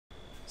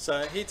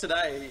So here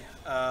today,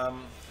 I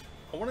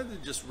wanted to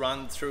just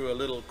run through a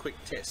little quick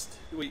test.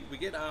 We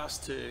get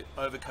asked to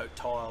overcoat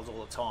tiles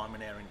all the time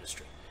in our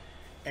industry,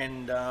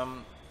 and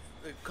the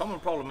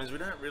common problem is we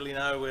don't really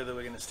know whether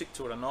we're going to stick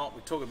to it or not.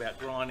 We talk about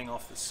grinding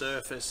off the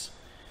surface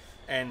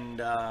and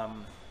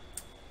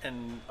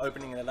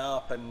opening it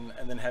up and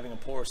then having a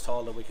porous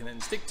tile that we can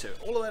then stick to.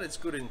 All of that is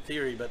good in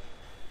theory, but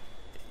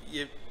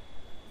it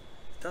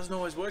doesn't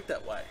always work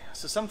that way.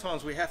 So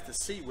sometimes we have to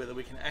see whether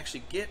we can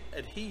actually get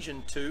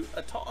adhesion to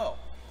a tile,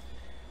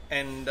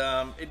 and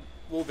it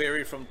will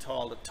vary from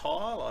tile to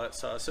tile.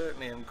 So I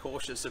certainly am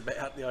cautious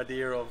about the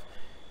idea of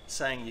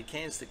saying you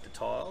can stick to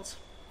tiles,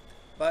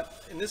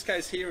 but in this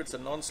case here it's a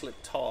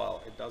non-slip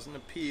tile. It doesn't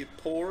appear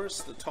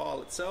porous, the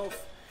tile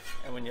itself,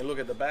 and when you look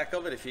at the back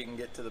of it, if you can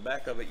get to the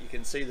back of it, you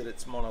can see that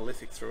it's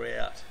monolithic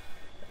throughout,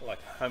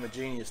 like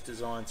homogeneous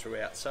design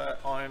throughout. So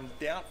I'm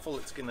doubtful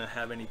it's going to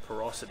have any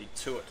porosity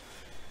to it,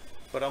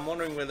 but I'm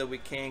wondering whether we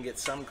can get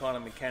some kind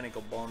of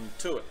mechanical bond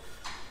to it.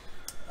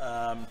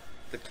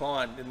 The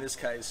client in this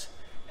case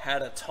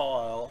had a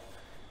tile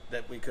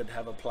that we could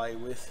have a play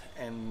with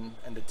and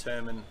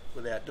determine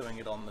without doing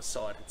it on the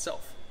site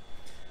itself.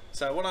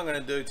 So what I'm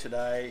going to do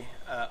today,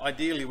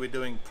 ideally we're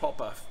doing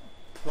proper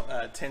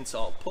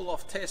tensile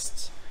pull-off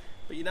tests,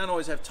 but you don't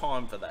always have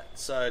time for that.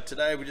 So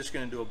today we're just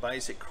going to do a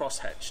basic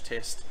crosshatch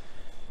test,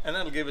 and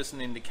that'll give us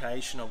an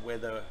indication of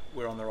whether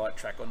we're on the right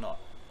track or not.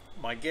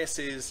 My guess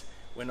is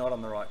we're not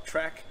on the right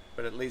track,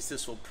 but at least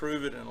this will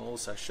prove it, and it'll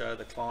also show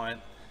the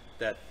client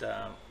that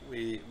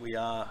we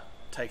are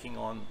taking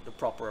on the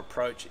proper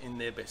approach in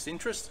their best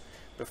interest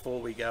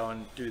before we go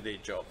and do their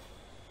job.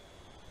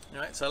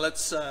 All right, so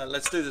let's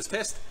do this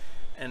test,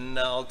 and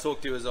I'll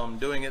talk to you as I'm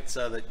doing it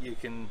so that you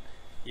can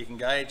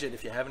gauge it.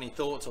 If you have any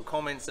thoughts or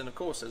comments, and of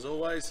course, as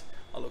always,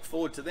 I look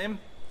forward to them.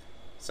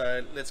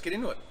 So let's get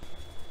into it.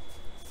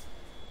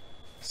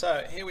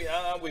 So here we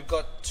are. We've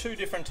got two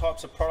different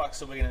types of products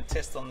that we're going to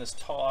test on this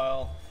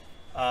tile.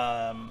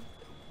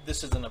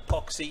 This is an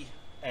epoxy,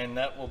 and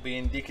that will be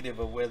indicative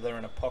of whether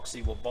an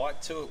epoxy will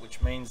bite to it,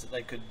 which means that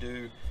they could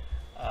do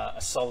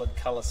a solid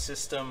color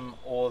system,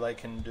 or they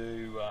can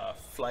do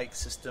flake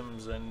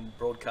systems and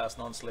broadcast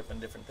non-slip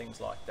and different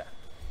things like that.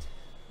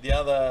 The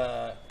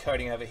other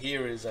coating over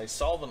here is a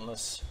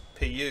solventless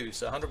PU,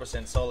 so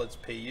 100% solids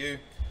PU,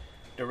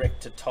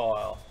 direct to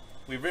tile.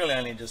 We've really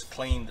only just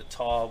cleaned the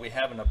tile, we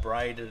haven't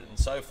abraded it and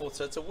so forth,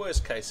 so it's a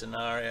worst case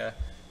scenario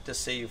to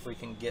see if we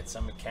can get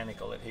some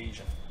mechanical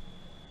adhesion.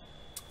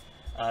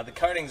 The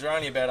coatings are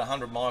only about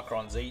 100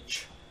 microns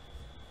each,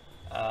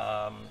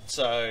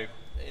 so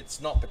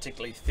it's not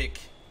particularly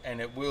thick,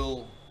 and it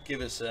will give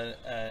us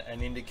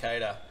an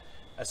indicator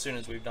as soon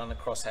as we've done the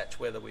crosshatch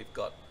whether we've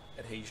got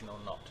adhesion or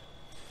not.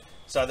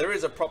 So there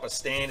is a proper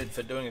standard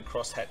for doing a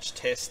crosshatch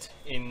test.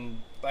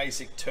 In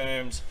basic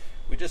terms,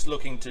 we're just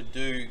looking to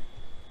do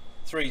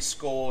 3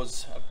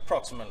 scores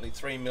approximately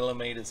 3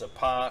 millimeters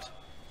apart,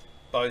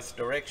 both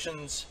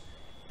directions,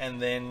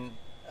 and then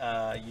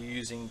you're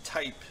using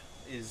tape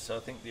is, I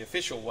think, the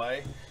official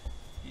way.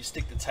 You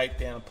stick the tape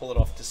down and pull it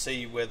off to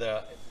see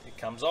whether it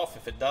comes off.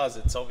 If it does,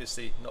 it's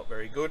obviously not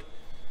very good,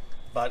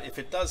 but if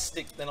it does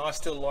stick, then I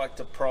still like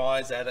to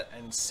prise at it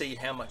and see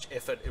how much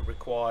effort it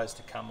requires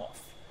to come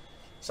off.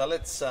 So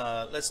let's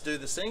do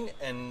this thing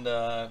and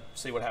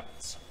see what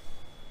happens.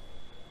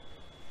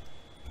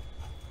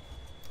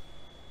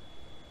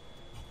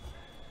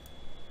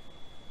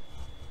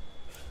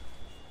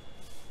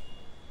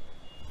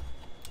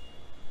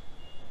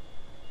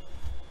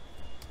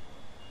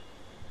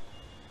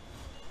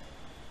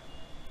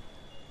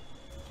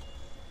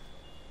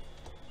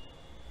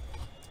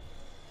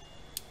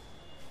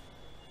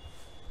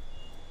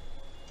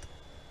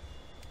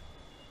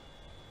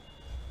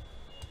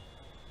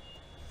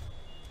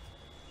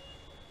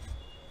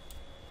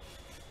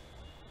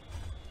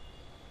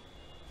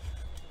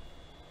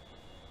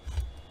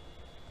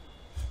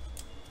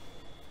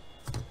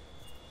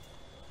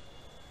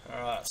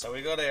 Alright, so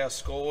we got our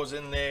scores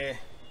in there,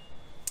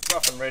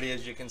 rough and ready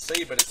as you can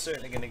see, but it's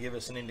certainly going to give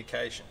us an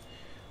indication.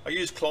 I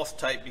use cloth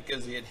tape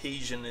because the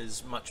adhesion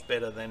is much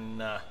better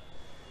than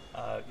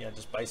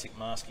just basic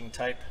masking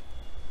tape.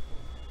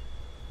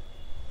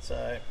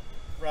 So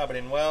rub it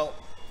in well,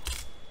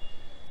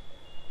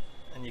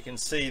 and you can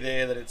see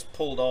there that it's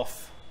pulled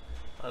off.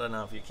 I don't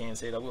know if you can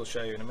see it, I will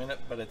show you in a minute,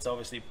 but it's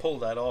obviously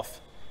pulled that off,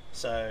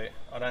 so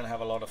I don't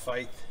have a lot of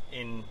faith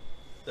in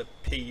the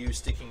PU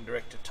sticking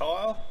direct to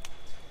tile.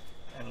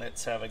 And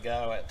let's have a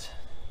go at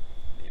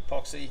the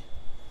epoxy.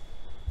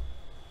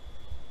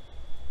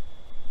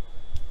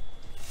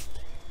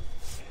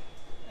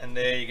 And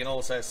there you can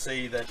also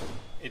see that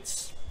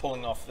it's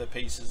pulling off the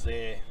pieces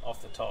there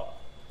off the tile.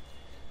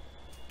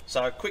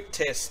 So a quick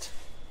test,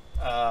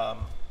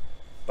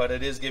 but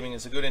it is giving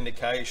us a good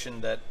indication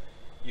that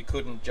you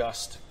couldn't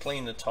just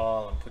clean the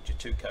tile and put your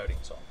 2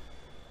 coatings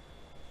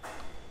on.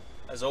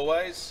 As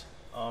always,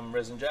 I'm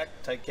ResinJack.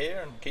 Take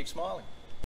care and keep smiling.